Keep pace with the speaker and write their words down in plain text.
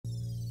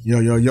Yo,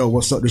 yo, yo,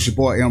 what's up? This your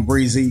boy M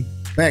Breezy.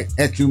 Back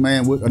at you,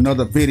 man, with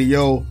another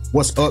video.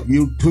 What's up,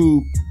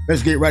 YouTube?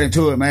 Let's get right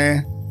into it,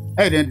 man.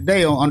 Hey, then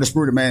today on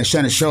Undisputed, man,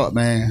 Shannon,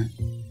 man,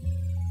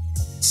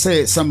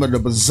 said some of the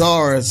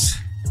bizarrest.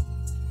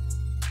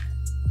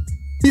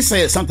 He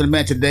said something,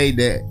 man, today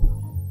that,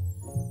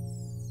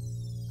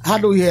 how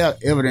do we have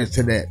evidence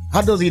to that?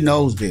 How does he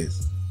knows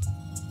this?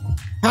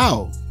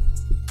 How?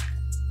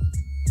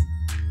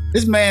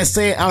 This man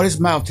said out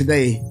his mouth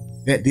today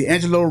that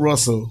Diangelo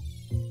Russell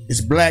is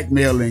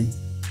blackmailing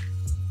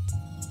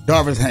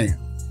Darvin's Hamm.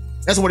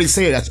 That's what he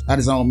said out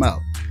his own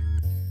mouth.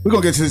 We're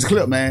gonna get to this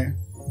clip, man.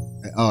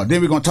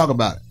 Then we're gonna talk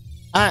about it.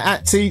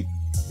 I see.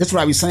 That's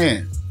what I be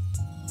saying.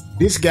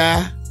 This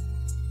guy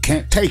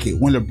can't take it.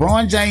 When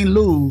LeBron James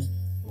lose,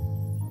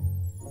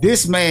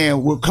 this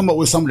man will come up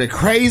with some of the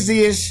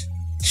craziest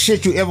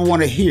shit you ever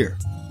want to hear.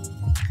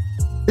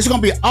 It's gonna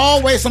be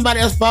always somebody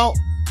else's fault.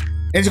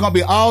 It's gonna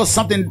be all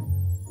something,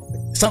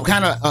 some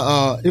kind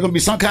of it's gonna be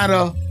some kind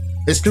of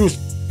excuse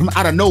from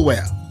out of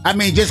nowhere. I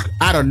mean, just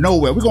out of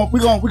nowhere. We're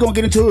gonna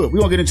get into it. We're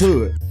gonna get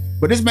into it.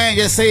 But this man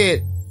just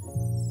said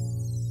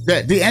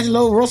that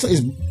Diangelo Russell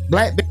is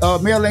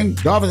blackmailing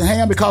Darvin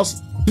Hamm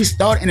because he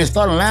started in his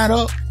starting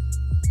lineup.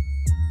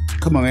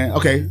 Come on, man.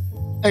 Okay.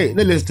 Hey,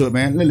 let's listen to it,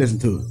 man. Let's listen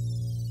to it.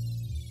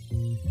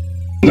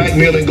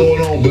 Blackmailing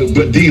going on,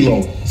 but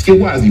D-Lo, Skip,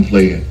 why is he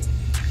playing?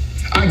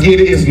 I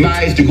get it, it's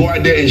nice to go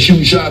out there and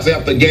shoot shots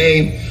after the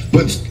game,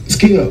 but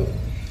Skip,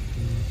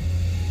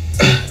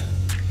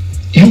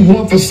 you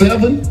 1 for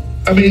 7?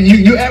 I mean,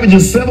 you're averaging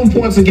 7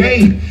 points a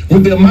game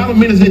with the amount of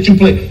minutes that you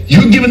play.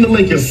 You're giving the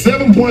Lakers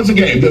 7 points a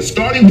game. The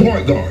starting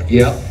point guard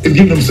is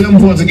giving them 7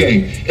 points a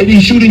game, and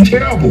he's shooting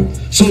terrible.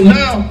 So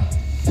now,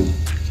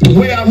 the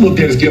way I looked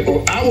at it, Skip,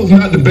 I was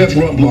not the best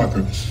run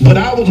blocker, but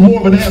I was more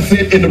of an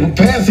asset in the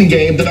passing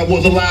game than I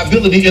was a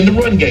liability in the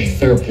run game.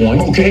 Fair point.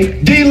 Okay,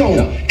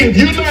 D-Lo, if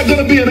you're not going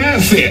to be an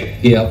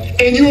asset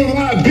and you're a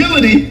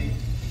liability,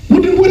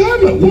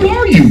 what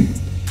are you?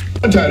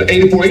 I'm tired of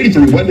 84,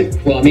 83, wasn't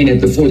it? Well, I mean,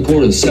 at the fourth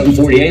quarter, the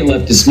 7:48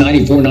 left, it's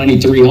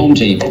 94-93 home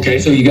team. Okay.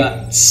 So you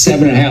got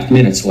 7.5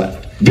 minutes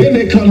left. Then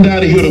they come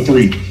down and hit a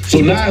 3.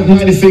 So now it's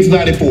 96,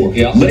 94.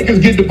 Yeah. Lakers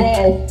get the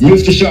ball,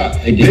 miss the shot.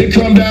 They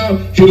come down,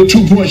 hit a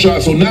 2-point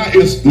shot. So now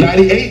it's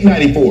 98,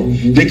 94.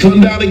 They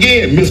come down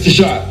again, miss the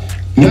shot.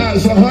 Now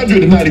it's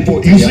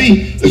 194. You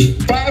see,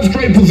 it's 5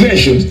 straight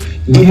possessions.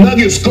 The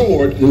Nuggets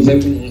scored.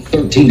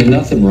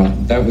 13-0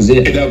 run. That was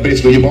it. And that was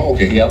basically your ball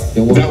game. Yep.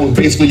 That was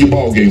basically your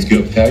ball game,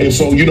 Skip. Okay. And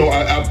so, you know,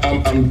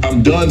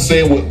 I'm done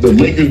saying what the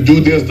Lakers do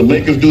this, the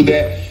Lakers do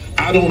that.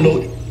 I don't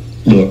know.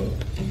 Look.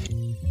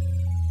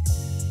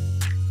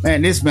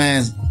 Man, this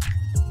man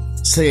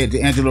said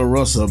Diangelo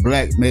Russell is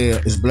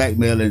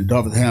blackmailing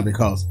Darvin Hamm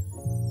because.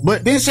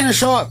 But then Shannon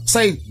Sharpe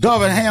say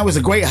Darvin Hamm is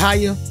a great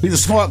hire. He's a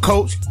smart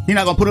coach. He's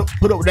not gonna put up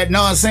with that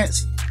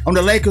nonsense on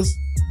the Lakers.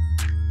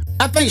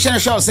 I think Shannon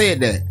Sharpe said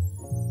that.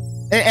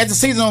 As the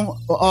season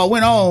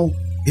went on,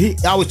 he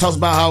always talks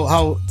about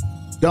how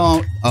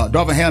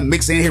Darvin Hamm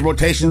mixes in his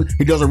rotation.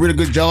 He does a really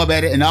good job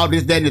at it, and all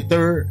this, that, and the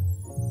third.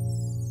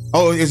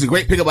 Oh, it's a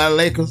great pickup by the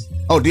Lakers.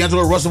 Oh,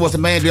 Diangelo Russell was the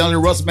man.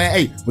 Diangelo Russell, man.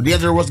 Hey, when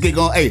Diangelo Russell get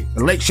going, hey,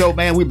 the Lake Show,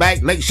 man, we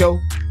back. Lake Show.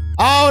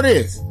 All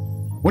this.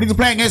 When he was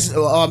playing against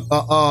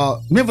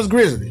Memphis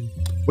Grizzlies,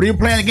 when he was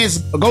playing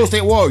against Golden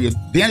State Warriors,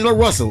 Diangelo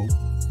Russell,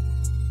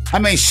 I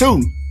mean,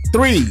 shooting,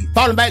 3,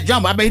 falling back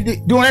jumper. I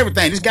mean, doing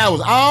everything. This guy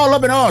was all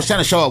up and on.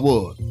 Shannon Sharpe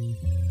was.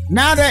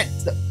 Now that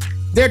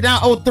they're down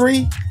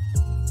 0-3,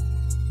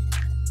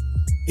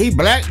 he's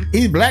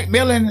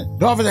blackmailing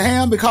Darvin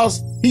Hamm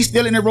because he's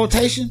still in the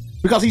rotation.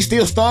 Because he's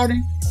still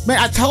starting? Man,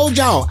 I told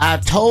y'all,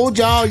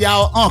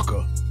 y'all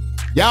uncle,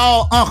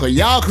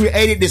 y'all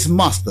created this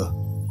monster.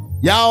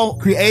 Y'all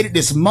created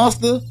this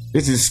monster,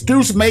 this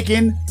excuse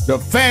making, the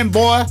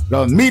fanboy,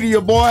 the media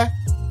boy.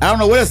 I don't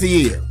know what else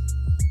he is.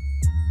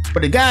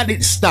 But the guy need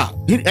to stop.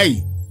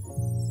 Hey,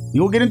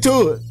 you gonna get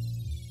into it.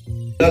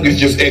 Nuggets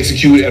just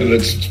execute at an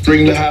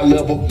extremely high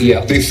level.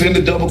 Yeah. They send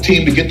a double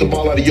team to get the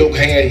ball out of Yoke's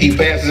hand. He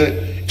passes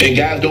it, and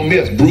guys don't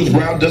miss. Bruce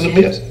Brown doesn't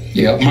miss.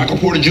 Yeah. Michael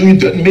Porter Jr.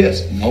 doesn't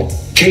miss. Nope.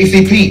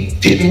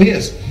 KCP didn't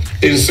miss.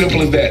 It's as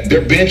simple as that.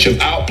 Their bench have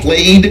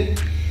outplayed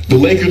the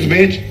Lakers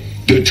bench.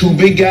 The 2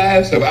 big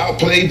guys have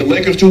outplayed the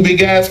Lakers' 2 big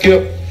guys,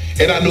 Skip.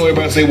 And I know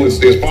everybody say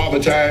it's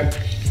father time,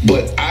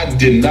 but I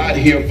did not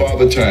hear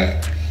father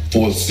time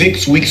for a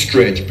 6-week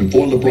stretch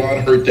before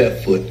LeBron hurt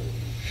that foot.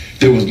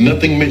 There was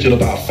nothing mentioned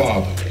about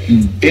father.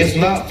 It's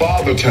not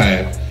father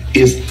time.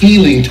 It's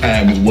healing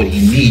time is what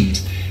he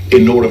needs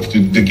in order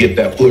to get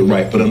that foot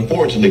right. But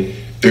unfortunately,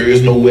 there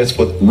is no rest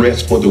for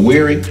the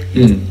weary.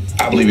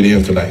 I believe it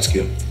ends tonight,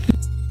 Skip.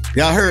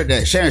 Y'all heard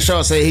that. Shannon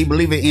Sharpe said he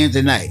believes it ends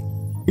tonight.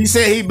 He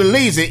said he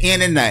believes it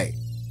ends tonight.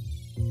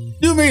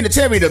 You mean to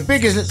tell me the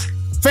biggest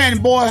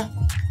fanboy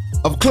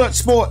of clutch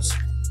sports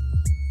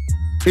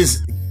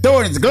is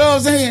throwing his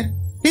gloves in?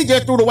 He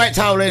just threw the white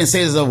towel in and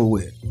said it's over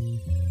with.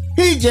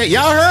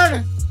 Y'all heard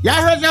it. Y'all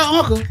heard y'all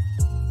uncle.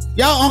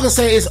 Y'all uncle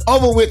say it's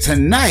over with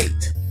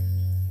tonight.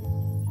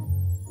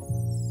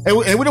 And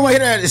we don't want to hear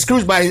that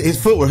excuse by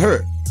his foot was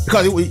hurt.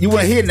 because you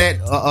weren't hearing that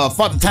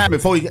for the time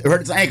before he hurt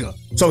his ankle.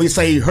 So he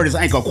say he hurt his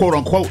ankle, quote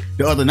unquote,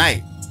 the other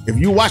night. If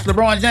you watch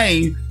LeBron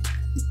James,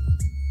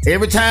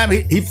 every time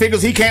he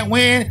figures he can't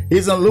win,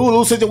 he's in a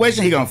lose-lose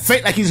situation, he gonna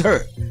fake like he's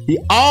hurt. He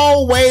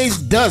always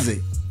does it.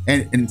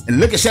 And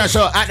look at Shannon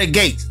Sharpe out the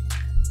gate.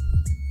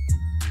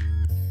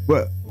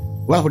 But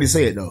watch what he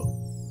said though.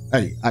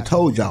 Hey, I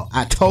told y'all.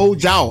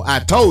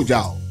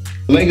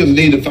 Lakers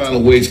need to find a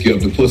way,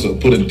 Skip, to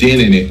put a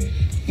dent in it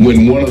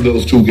when one of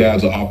those two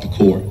guys are off the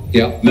court.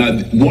 Yeah. Now,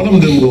 one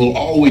of them will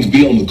always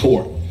be on the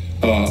court.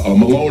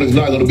 Malone is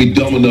not going to be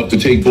dumb enough to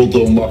take both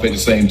of them off at the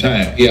same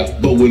time. Yeah.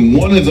 But when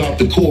one is off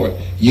the court,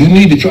 you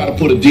need to try to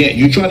put a dent.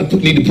 You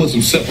need to put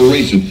some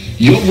separation.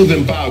 Yoke was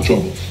in foul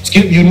trouble.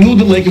 Skip, you knew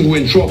the Lakers were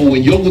in trouble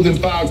when Yoke was in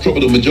foul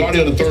trouble the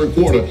majority of the third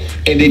quarter,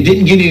 and they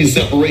didn't get any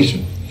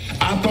separation.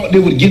 I thought they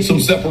would get some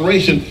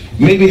separation,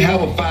 maybe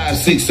have a 5,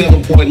 6,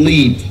 7 point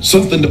lead,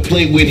 something to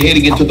play with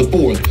heading into the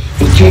fourth.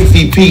 But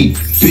KCP,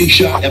 big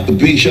shot after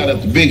big shot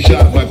after big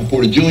shot, Michael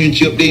Porter Jr.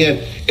 chipped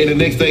in, and the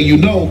next thing you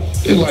know,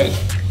 they're like,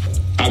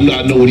 I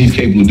know what he's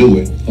capable of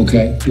doing.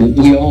 Okay,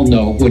 we all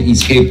know what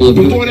he's capable of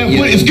doing. Before that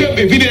foot, Skip,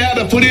 if he didn't have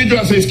that foot injury,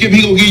 I say, Skip,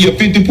 he gonna give you a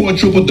 50-point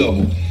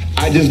triple-double.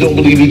 I just don't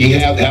believe he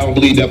can I don't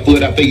believe that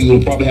foot. I think he's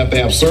gonna probably have to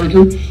have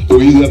surgery,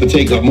 or he's gonna have to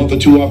take a month or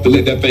two off to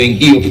let that thing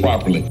heal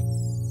properly.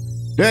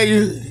 There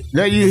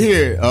you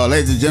hear,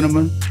 ladies and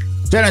gentlemen.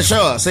 Shannon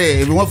Sharpe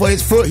said if it went for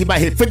his foot, he might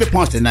hit 50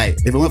 points tonight.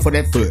 If it went for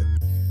that foot.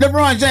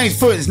 LeBron James'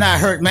 foot is not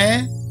hurt,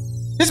 man.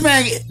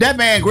 That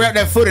man grabbed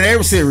that foot in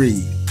every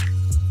series.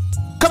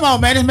 Come on,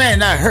 man, this man is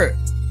not hurt.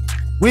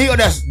 We got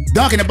that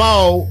dunking the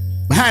ball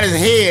behind his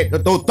head,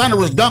 those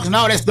thunderous dunks and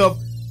all that stuff.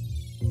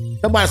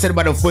 Nobody said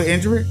about a foot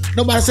injury.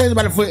 Nobody said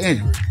about a foot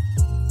injury.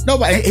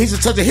 Nobody. He's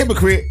such a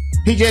hypocrite.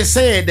 He just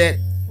said that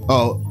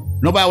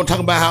nobody was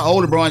talking about how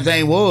old LeBron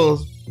James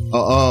was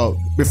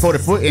before the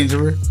foot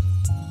injury.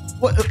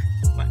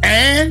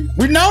 And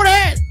we know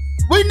that.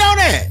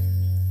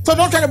 So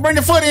don't try to bring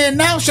the foot in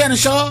now, Shannon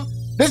Sharpe.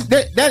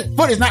 That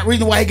foot is not the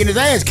reason why he getting his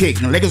ass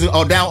kicked. The Lakers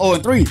are down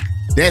 0-3.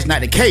 That's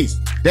not the case.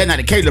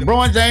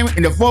 LeBron James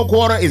in the fourth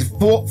quarter is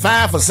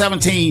 5 for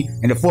 17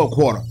 in the fourth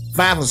quarter.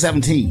 5 for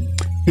 17.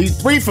 He's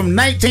 3 from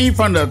 19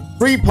 from the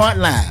 3-point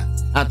line.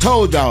 I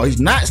told y'all, he's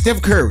not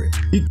Steph Curry.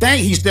 He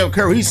think he's Steph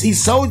Curry.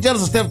 He's so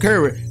jealous of Steph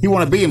Curry, he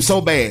want to beat him so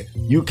bad.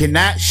 You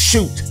cannot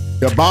shoot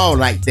the ball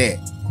like that.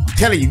 I'm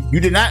telling you, you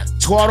did not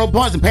score those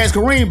points and pass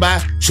Kareem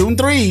by shooting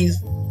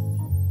threes.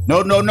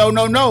 No.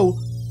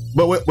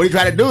 But what he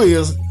try to do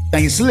is,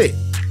 things slick.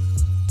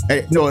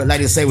 You know,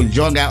 like they say, when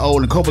Jordan got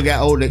old and Kobe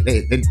got old,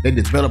 they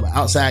develop an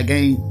outside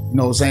game, you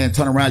know what I'm saying,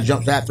 turn around,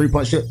 jump shot,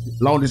 3-point shot,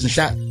 long distance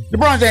shot.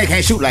 LeBron James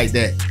can't shoot like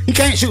that. He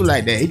can't shoot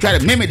like that. He try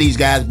to mimic these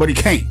guys, but he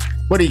can't.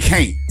 And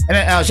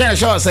then Shannon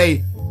Sharpe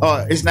say,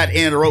 it's not the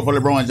end of the road for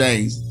LeBron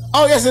James.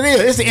 Oh, yes, it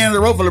is. It's the end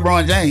of the road for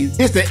LeBron James.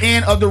 It's the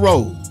end of the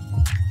road.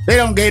 They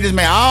don't give this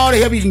man all the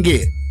help he can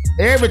get.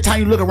 Every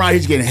time you look around,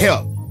 he's getting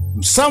help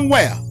from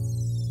somewhere.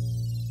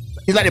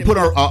 It's like they put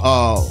a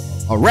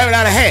rabbit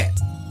out of a hat.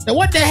 Now,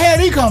 what the hell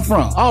did he come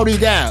from? All these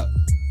guys.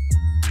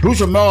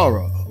 Bruce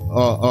Amora,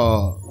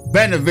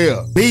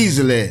 Vanderbilt,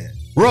 Beasley,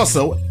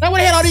 Russell. Now,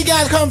 where the hell all these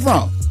guys come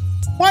from?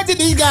 Where did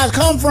these guys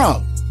come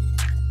from?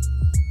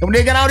 And when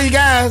they got all these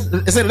guys,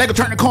 it said Lakers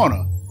turned the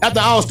corner. After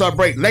the All-Star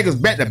break, Lakers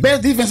bet the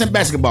best defense in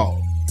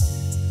basketball.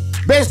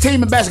 Best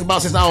team in basketball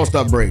since the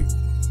All-Star break.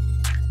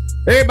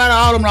 Everybody,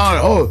 all of them,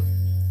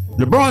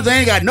 LeBron James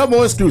ain't got no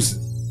more excuses.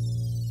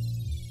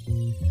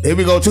 Here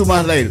we go 2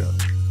 months later.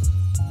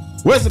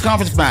 Western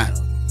Conference Finals.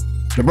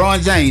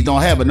 LeBron James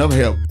don't have enough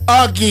help.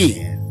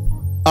 Again.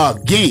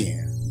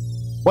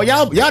 Well,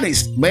 y'all need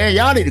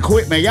to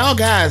quit, man. Y'all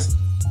guys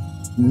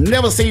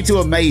never seem to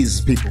amaze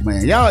people,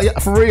 man. Y'all,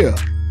 for real.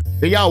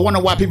 Y'all wonder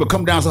why people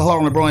come down so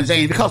hard on LeBron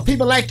James. Because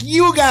people like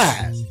you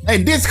guys.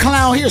 And this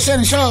clown here,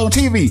 Shannon Sharpe on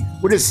TV,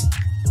 with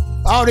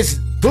all this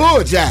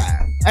bull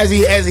jive, as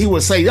he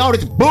would say, all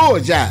this bull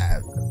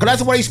jive. Because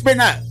that's what he spit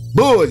out.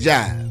 Bull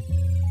jive.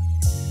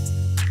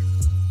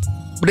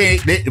 But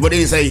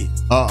they say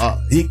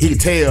he can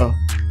tell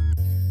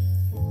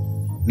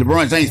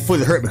LeBron James' foot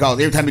is hurt because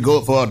every time he go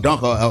up for a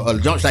dunk or a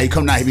jump shot, he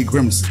come down, he be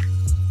grimacing.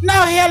 No,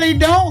 hell he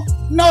don't.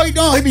 No, he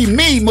don't. He be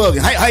mean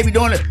mugging. How he be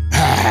doing it?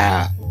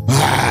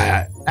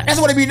 That's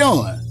what he be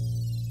doing.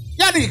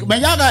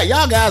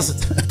 Y'all guys,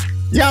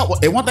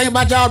 and one thing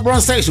about y'all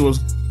bronsexuals,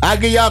 I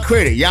give y'all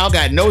credit. Y'all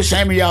got no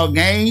shame in y'all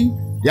game.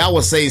 Y'all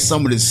will say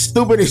some of the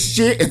stupidest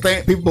shit and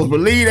think people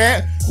believe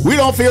that. We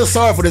don't feel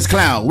sorry for this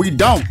clown. We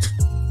don't.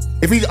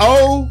 If he's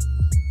old,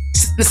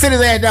 sit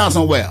his ass down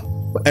somewhere.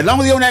 But as long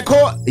as he's on that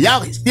court,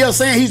 y'all still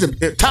saying he's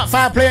a top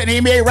 5 player in the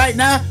NBA right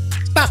now,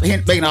 stop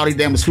making all these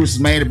damn excuses,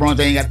 man. LeBron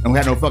James don't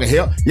have no fucking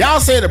help. Y'all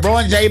say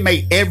LeBron James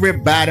made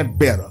everybody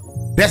better.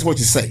 That's what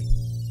you say.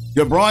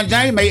 LeBron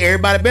James made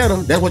everybody better.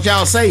 That's what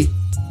y'all say.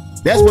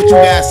 That's what you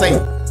guys say.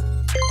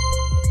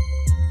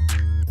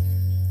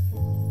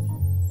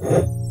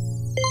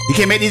 He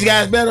can't make these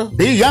guys better.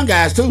 These young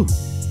guys too.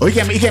 Oh, he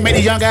can't make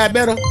these young guys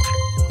better.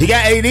 He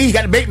got AD. He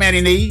got the big man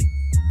he need.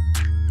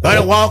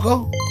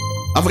 Walker.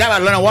 I forgot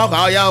about Leonard Walker.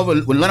 All y'all,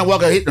 when Leonard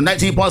Walker hit the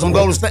 19 points on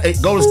Golden State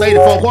in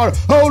the fourth quarter.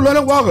 Oh,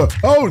 Leonard Walker.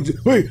 Oh,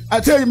 wait, I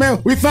tell you,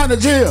 man, we found the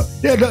jail.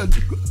 Yeah,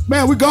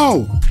 man, we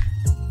gone.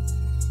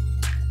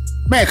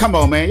 Man, come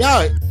on, man.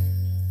 Y'all,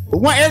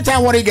 every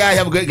time one of these guys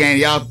have a good game,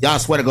 y'all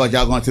swear to God,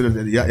 y'all going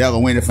to y'all gonna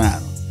win the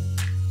final.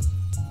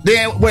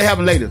 Then what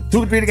happened later? 2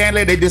 or 3 games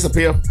later, they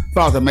disappear,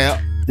 fall off the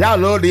map. Y'all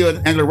love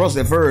Diangelo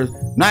Russell at first.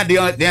 Now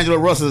Diangelo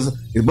Russell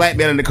is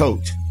blackmailing the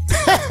coach.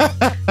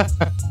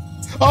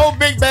 Oh,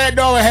 big bad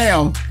Darvin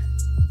Hamm.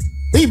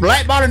 He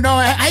blackballing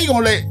Darvin. How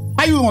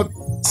you gonna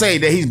say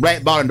that he's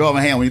blackballing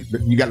Darvin Hamm when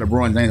you got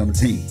LeBron James on the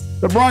team?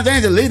 LeBron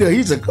James is a leader.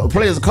 He's a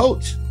player's a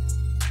coach.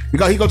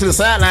 Because he go to the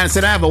sideline and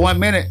sit down for 1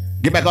 minute,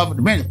 get back off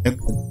the bench, and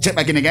check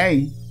back in the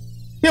game.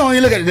 He don't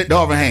even look at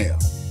Darvin Hamm.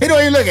 He don't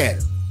even look at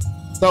him.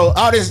 So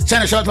all this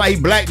Shannon Sharpe like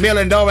he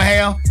blackmailing Darvin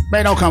Hamm,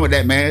 man, don't come with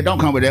that, man. Don't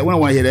come with that. We don't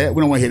want to hear that.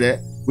 We don't want to hear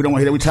that. We don't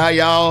want to hear that. We tired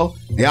y'all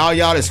and all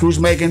y'all that screws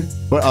making.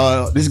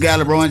 But this guy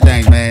LeBron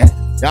James, man,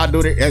 y'all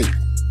do that. Hey,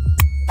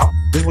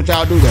 this is what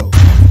y'all do though.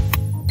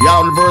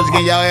 Y'all on the verge of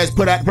getting y'all ass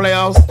put out the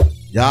playoffs.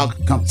 Y'all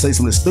come say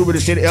some of the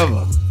stupidest shit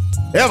ever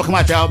come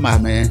out y'all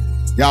mouth, man.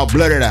 Y'all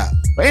blurt it out.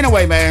 But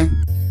anyway,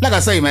 man, like I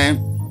say, man,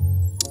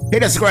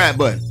 hit that subscribe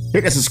button.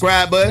 Hit that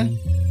subscribe button.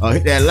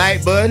 Hit that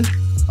like button.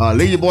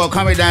 Leave your boy a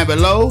comment down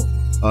below.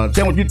 Tell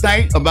me what you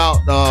think about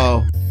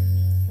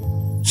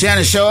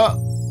Shannon Sharpe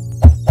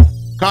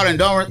calling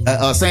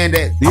Darvin, saying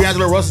that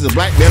Diangelo Russell is a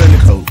blackmailing the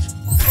coach.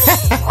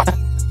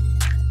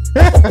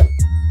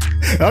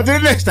 Until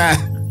the next time,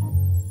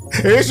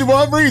 it's your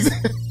boy Breezy.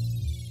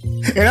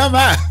 And I'm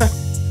out.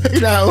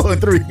 You know,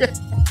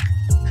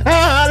 0-3.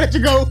 I'll let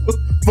you go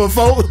for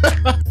 4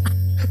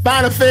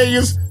 final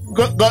failures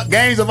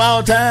games of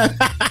all time.